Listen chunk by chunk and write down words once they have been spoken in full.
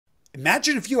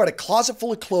Imagine if you had a closet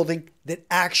full of clothing that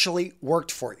actually worked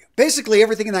for you. Basically,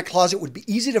 everything in that closet would be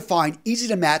easy to find, easy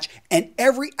to match, and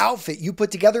every outfit you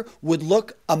put together would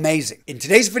look amazing. In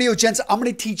today's video, gents, I'm going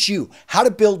to teach you how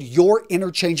to build your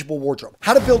interchangeable wardrobe,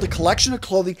 how to build a collection of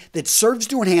clothing that serves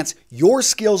to enhance your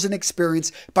skills and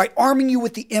experience by arming you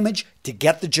with the image to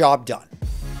get the job done.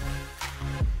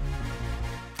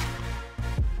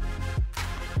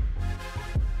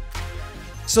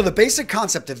 So the basic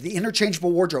concept of the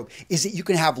interchangeable wardrobe is that you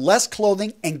can have less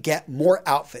clothing and get more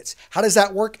outfits. How does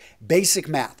that work? Basic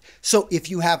math. So if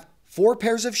you have 4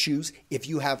 pairs of shoes, if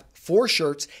you have 4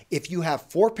 shirts, if you have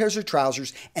 4 pairs of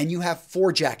trousers, and you have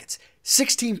 4 jackets,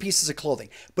 16 pieces of clothing.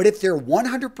 But if they're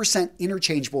 100%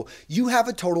 interchangeable, you have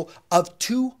a total of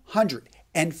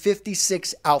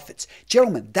 256 outfits.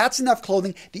 Gentlemen, that's enough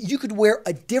clothing that you could wear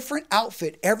a different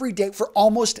outfit every day for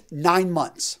almost 9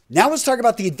 months. Now let's talk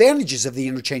about the advantages of the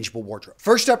interchangeable wardrobe.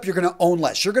 First up, you're going to own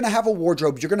less. You're going to have a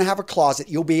wardrobe. You're going to have a closet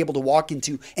you'll be able to walk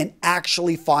into and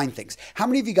actually find things. How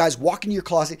many of you guys walk into your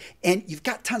closet and you've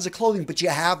got tons of clothing, but you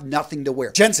have nothing to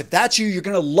wear? Gents, if that's you, you're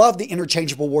going to love the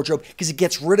interchangeable wardrobe because it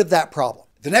gets rid of that problem.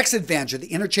 The next advantage of the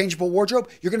interchangeable wardrobe,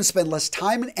 you're going to spend less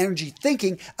time and energy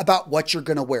thinking about what you're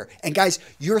going to wear. And guys,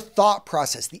 your thought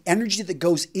process, the energy that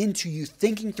goes into you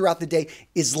thinking throughout the day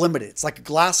is limited. It's like a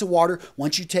glass of water.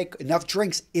 Once you take enough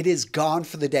drinks, it is gone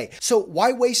for the day. So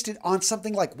why waste it on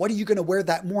something like what are you going to wear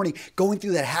that morning, going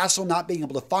through that hassle, not being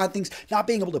able to find things, not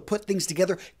being able to put things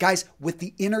together? Guys, with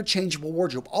the interchangeable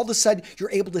wardrobe, all of a sudden,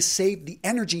 you're able to save the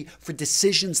energy for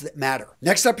decisions that matter.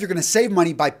 Next up, you're going to save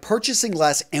money by purchasing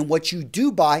less, and what you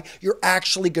do buy, you're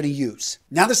actually going to use.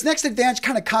 Now, this next advantage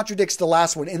kind of contradicts the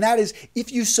last one, and that is if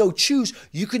you so choose,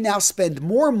 you can now spend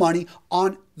more money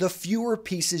on the fewer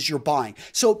pieces you're buying.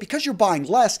 So because you're buying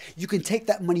less, you can take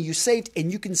that money you saved and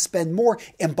you can spend more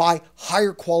and buy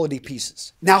higher quality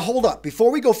pieces. Now, hold up. Before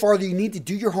we go farther, you need to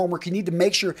do your homework. You need to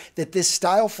make sure that this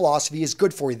style philosophy is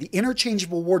good for you. The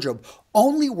interchangeable wardrobe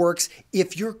only works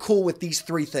if you're cool with these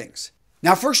 3 things.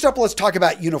 Now, first up, let's talk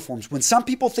about uniforms. When some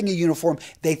people think of uniform,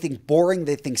 they think boring,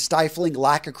 they think stifling,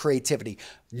 lack of creativity.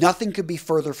 Nothing could be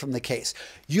further from the case.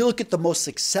 You look at the most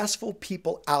successful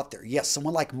people out there. Yes,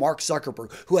 someone like Mark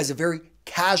Zuckerberg, who has a very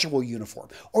casual uniform.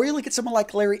 Or you look at someone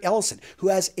like Larry Ellison, who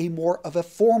has a more of a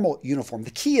formal uniform. The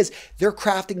key is they're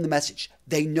crafting the message.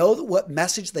 They know what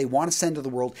message they want to send to the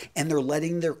world, and they're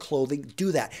letting their clothing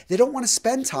do that. They don't want to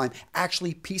spend time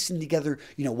actually piecing together,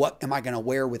 what am I going to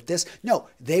wear with this? No,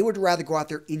 they would rather go out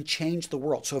there and change the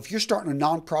world. So if you're starting a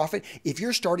nonprofit, if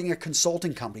you're starting a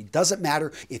consulting company, doesn't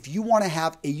matter. If you want to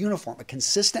have a uniform, a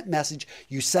consistent message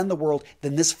you send the world,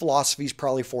 then this philosophy is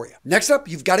probably for you. Next up,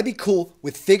 you've got to be cool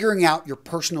with figuring out your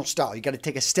personal style. You got to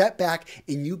take a step back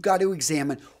and you got to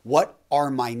examine what are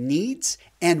my needs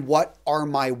and what are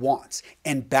my wants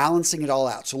and balancing it all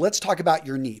out. So let's talk about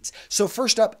your needs. So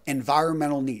first up,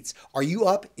 environmental needs. Are you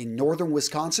up in northern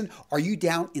Wisconsin? Are you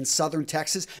down in southern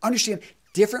Texas? Understand,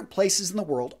 different places in the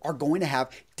world are going to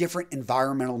have different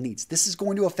environmental needs. This is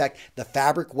going to affect the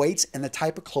fabric weights and the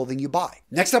type of clothing you buy.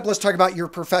 Next up, let's talk about your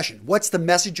profession. What's the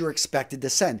message you're expected to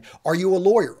send? Are you a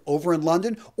lawyer over in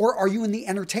London, or are you in the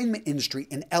entertainment industry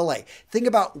in LA? Think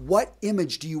about what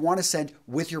image do you want to send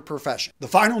with your profession. The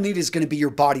final need is going to be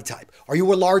your body type. Are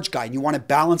you a large guy and you want to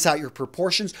balance out your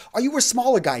proportions? Are you a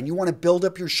smaller guy and you want to build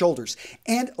up your shoulders?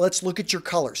 And let's look at your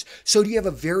colors. So do you have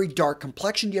a very dark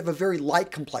complexion? Do you have a very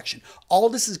light complexion? All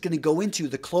this is going to go into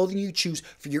the clothing you choose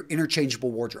for your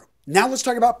interchangeable wardrobe. Now let's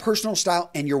talk about personal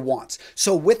style and your wants.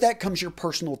 So with that comes your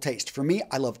personal taste. For me,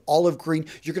 I love olive green.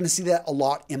 You're going to see that a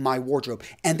lot in my wardrobe.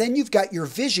 And then you've got your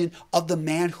vision of the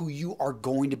man who you are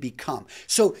going to become.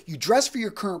 So you dress for your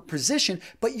current position,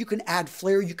 but you can add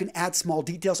flair, you can add small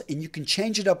details, and you can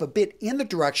change it up a bit in the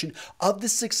direction of the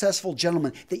successful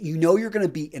gentleman that you know you're going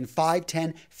to be in 5,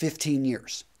 10, 15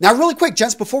 years. Now, really quick,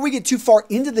 gents, before we get too far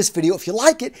into this video, if you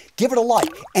like it, give it a like.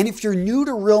 And if you're new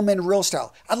to Real Men Real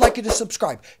Style, I'd like you to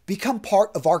subscribe. Become part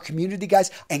of our community,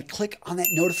 guys, and click on that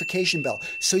notification bell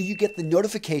so you get the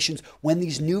notifications when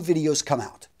these new videos come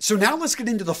out. So now let's get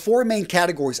into the 4 main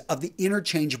categories of the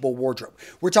interchangeable wardrobe.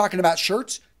 We're talking about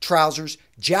shirts, trousers,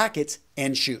 jackets,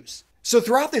 and shoes. So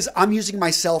throughout this, I'm using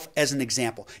myself as an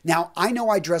example. Now, I know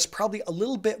I dress probably a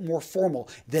little bit more formal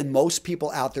than most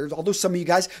people out there, although some of you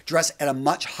guys dress at a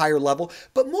much higher level,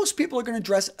 but most people are going to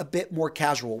dress a bit more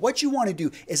casual. What you want to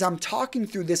do is I'm talking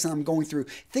through this and I'm going through,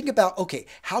 think about, okay,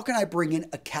 how can I bring in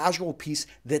a casual piece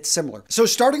that's similar? So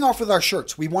starting off with our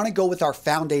shirts, we want to go with our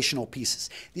foundational pieces.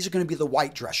 These are going to be the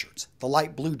white dress shirts, the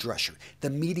light blue dress shirt,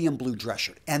 the medium blue dress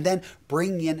shirt, and then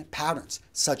bringing in patterns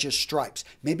such as stripes,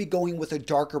 maybe going with a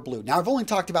darker blue. Now, I've only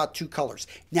talked about 2 colors.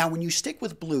 Now, when you stick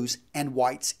with blues and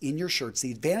whites in your shirts,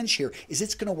 the advantage here is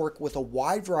it's going to work with a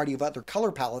wide variety of other color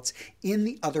palettes in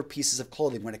the other pieces of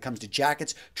clothing when it comes to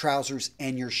jackets, trousers,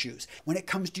 and your shoes. When it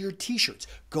comes to your t-shirts,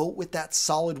 go with that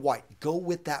solid white, go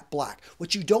with that black.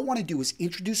 What you don't want to do is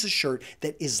introduce a shirt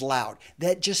that is loud,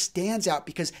 that just stands out,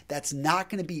 because that's not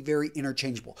going to be very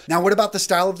interchangeable. Now, what about the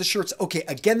style of the shirts? Okay,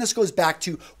 again, this goes back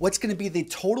to what's going to be the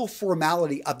total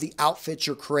formality of the outfits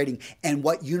you're creating and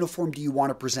what uniform do you want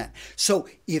to present. So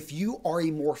if you are a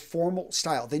more formal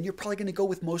style, then you're probably going to go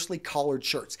with mostly collared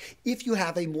shirts. If you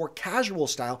have a more casual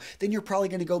style, then you're probably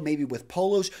going to go maybe with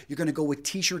polos, you're going to go with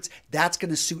t-shirts. That's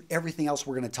going to suit everything else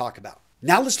we're going to talk about.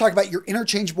 Now let's talk about your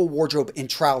interchangeable wardrobe and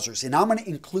trousers. And I'm going to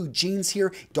include jeans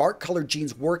here. Dark colored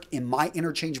jeans work in my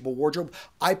interchangeable wardrobe.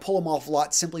 I pull them off a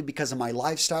lot simply because of my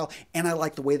lifestyle, and I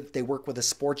like the way that they work with a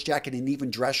sports jacket and even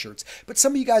dress shirts. But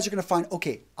some of you guys are going to find,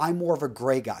 okay, I'm more of a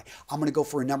gray guy. I'm going to go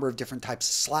for a number of different types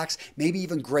of slacks, maybe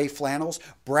even gray flannels.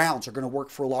 Browns are going to work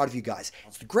for a lot of you guys.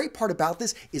 The great part about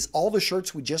this is all the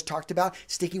shirts we just talked about,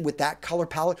 sticking with that color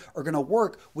palette, are going to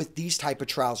work with these type of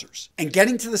trousers. And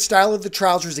getting to the style of the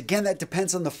trousers, again, that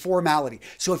depends on the formality.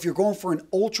 So if you're going for an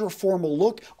ultra formal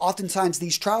look, oftentimes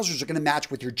these trousers are going to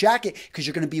match with your jacket because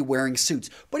you're going to be wearing suits.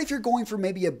 But if you're going for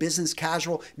maybe a business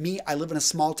casual, I live in a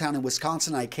small town in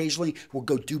Wisconsin. I occasionally will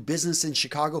go do business in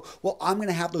Chicago. Well, I'm going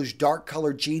to have those dark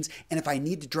colored jeans, and if I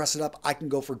need to dress it up, I can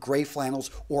go for gray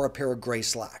flannels or a pair of gray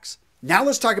slacks. Now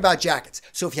let's talk about jackets.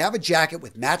 So if you have a jacket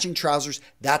with matching trousers,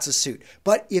 that's a suit.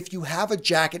 But if you have a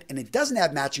jacket and it doesn't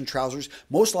have matching trousers,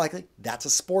 most likely that's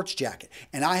a sports jacket.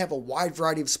 And I have a wide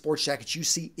variety of sports jackets you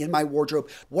see in my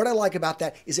wardrobe. What I like about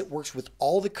that is it works with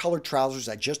all the colored trousers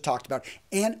I just talked about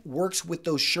and works with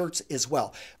those shirts as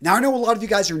well. Now I know a lot of you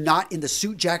guys are not into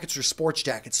suit jackets or sports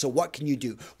jackets, so what can you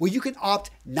do? Well, you can opt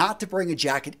not to bring a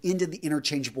jacket into the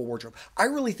interchangeable wardrobe. I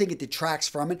really think it detracts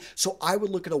from it, so I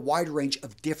would look at a wide range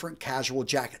of different casual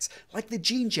jackets, like the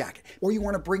jean jacket, or you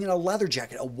want to bring in a leather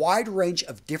jacket, a wide range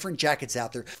of different jackets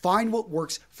out there. Find what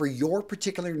works for your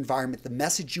particular environment, the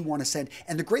message you want to send.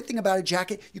 And the great thing about a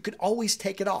jacket, you can always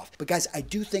take it off. But guys, I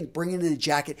do think bringing in a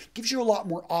jacket gives you a lot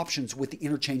more options with the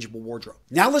interchangeable wardrobe.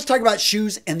 Now let's talk about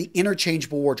shoes and the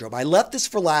interchangeable wardrobe. I left this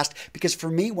for last because for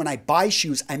me, when I buy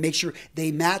shoes, I make sure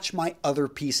they match my other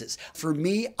pieces. For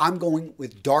me, I'm going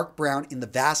with dark brown in the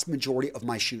vast majority of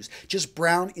my shoes. Just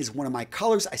brown is one of my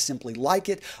colors. I simply like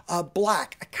it.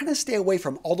 Black, I kind of stay away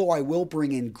from, although I will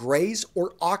bring in grays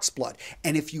or oxblood.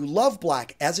 And if you love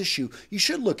black as a shoe, you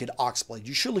should look at oxblood.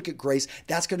 You should look at grays.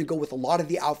 That's going to go with a lot of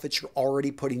the outfits you're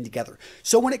already putting together.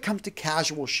 So when it comes to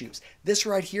casual shoes, this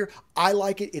right here, I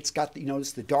like it. It's got, you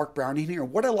notice the dark brown in here.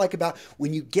 What I like about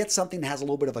when you get something that has a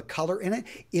little bit of a color in it,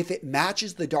 if it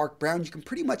matches the dark brown, you can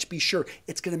pretty much be sure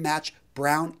it's going to match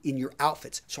brown in your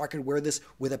outfits. So I could wear this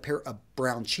with a pair of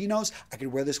brown chinos. I could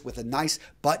wear this with a nice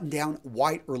button-down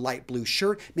white or light blue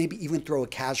shirt, maybe even throw a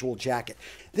casual jacket.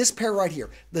 This pair right here,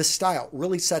 the style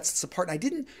really sets this apart. And I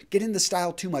didn't get into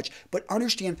style too much, but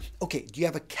understand, okay, do you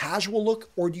have a casual look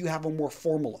or do you have a more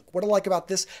formal look? What I like about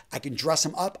this, I can dress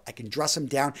them up, I can dress them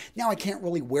down. Now I can't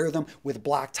really wear them with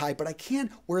black tie, but I can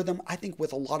wear them, I think,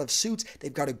 with a lot of suits.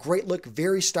 They've got a great look,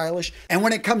 very stylish. And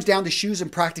when it comes down to shoes and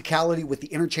practicality with the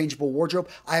interchangeable wardrobe,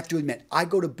 I have to admit, I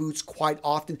go to boots quite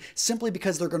often simply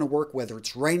because they're going to work whether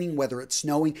it's raining, whether it's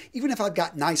snowing. Even if I've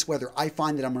got nice weather, I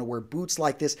find that I'm going to wear boots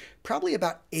like this probably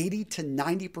about 80 to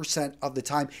 90% of the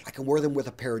time. I can wear them with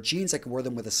a pair of jeans. I can wear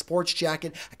them with a sports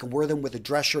jacket. I can wear them with a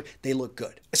dress shirt. They look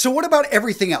good. So what about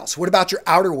everything else? What about your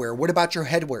outerwear? What about your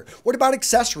headwear? What about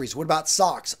accessories? What about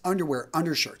socks, underwear,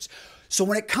 undershirts? So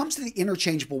when it comes to the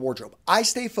interchangeable wardrobe, I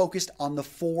stay focused on the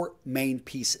 4 main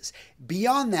pieces.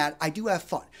 Beyond that, I do have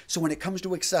fun. So when it comes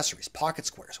to accessories, pocket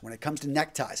squares, when it comes to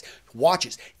neckties,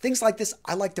 watches, things like this,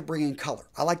 I like to bring in color.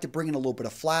 I like to bring in a little bit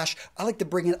of flash. I like to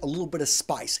bring in a little bit of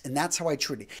spice, and that's how I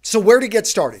treat it. So where to get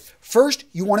started? First,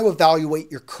 you want to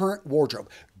evaluate your current wardrobe.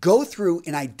 Go through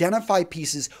and identify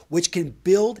pieces which can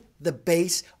build the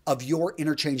base of your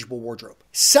interchangeable wardrobe.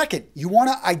 Second, you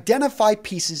want to identify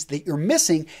pieces that you're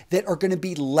missing that are going to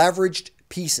be leveraged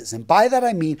pieces. And by that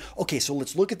I mean, okay, so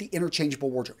let's look at the interchangeable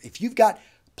wardrobe. If you've got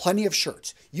plenty of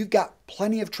shirts, you've got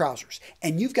plenty of trousers,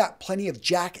 and you've got plenty of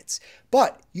jackets,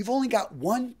 but you've only got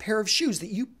one pair of shoes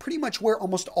that you pretty much wear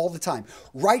almost all the time.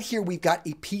 Right here, we've got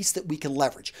a piece that we can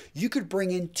leverage. You could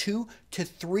bring in 2 to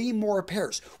 3 more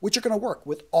pairs, which are going to work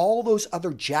with all those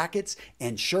other jackets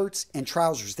and shirts and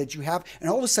trousers that you have. And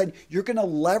all of a sudden, you're going to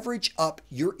leverage up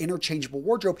your interchangeable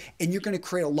wardrobe, and you're going to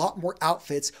create a lot more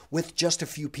outfits with just a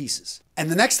few pieces. And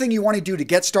the next thing you want to do to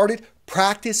get started,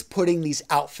 practice putting these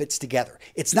outfits together.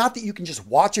 It's not that you can just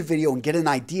watch a video and and get an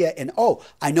idea and, oh,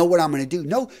 I know what I'm going to do.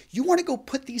 No, you want to go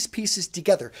put these pieces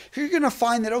together. You're going to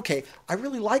find that, okay, I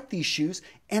really like these shoes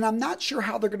and I'm not sure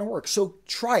how they're going to work. So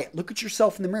try it. Look at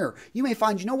yourself in the mirror. You may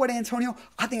find, you know what, Antonio,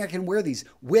 I think I can wear these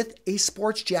with a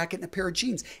sports jacket and a pair of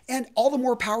jeans. And all the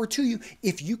more power to you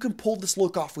if you can pull this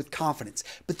look off with confidence.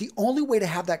 But the only way to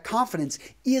have that confidence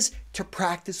is to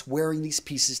practice wearing these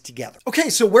pieces together. Okay,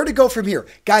 so where to go from here?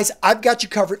 Guys, I've got you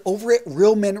covered over at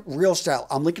Real Men Real Style.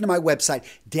 I'm linking to my website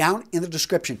down in the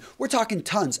description. We're talking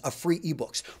tons of free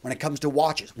ebooks when it comes to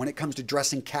watches, when it comes to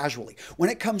dressing casually, when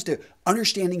it comes to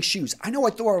understanding shoes. I know I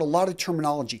throw out a lot of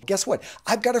terminology. Guess what?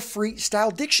 I've got a free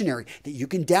style dictionary that you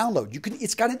can download.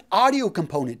 It's got an audio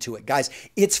component to it, guys.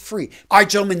 It's free. All right,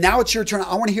 gentlemen, now it's your turn.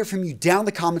 I want to hear from you down in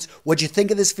the comments. What'd you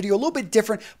think of this video? A little bit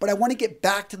different, but I want to get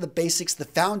back to the basics, the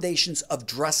foundations of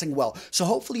dressing well. So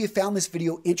hopefully you found this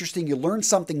video interesting. You learned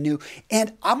something new,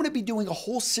 and I'm going to be doing a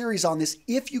whole series on this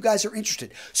if you guys are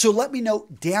interested. So let me know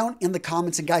down in the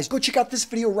comments, and guys, go check out this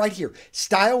video right here.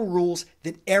 Style rules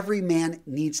that every man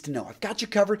needs to know. I've got you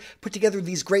covered, put together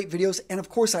these great videos, and of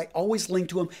course, I always link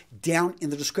to them down in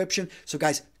the description. So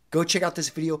guys, go check out this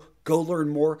video, go learn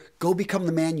more, go become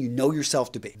the man you know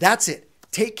yourself to be. That's it.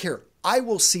 Take care. I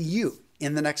will see you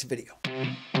in the next video.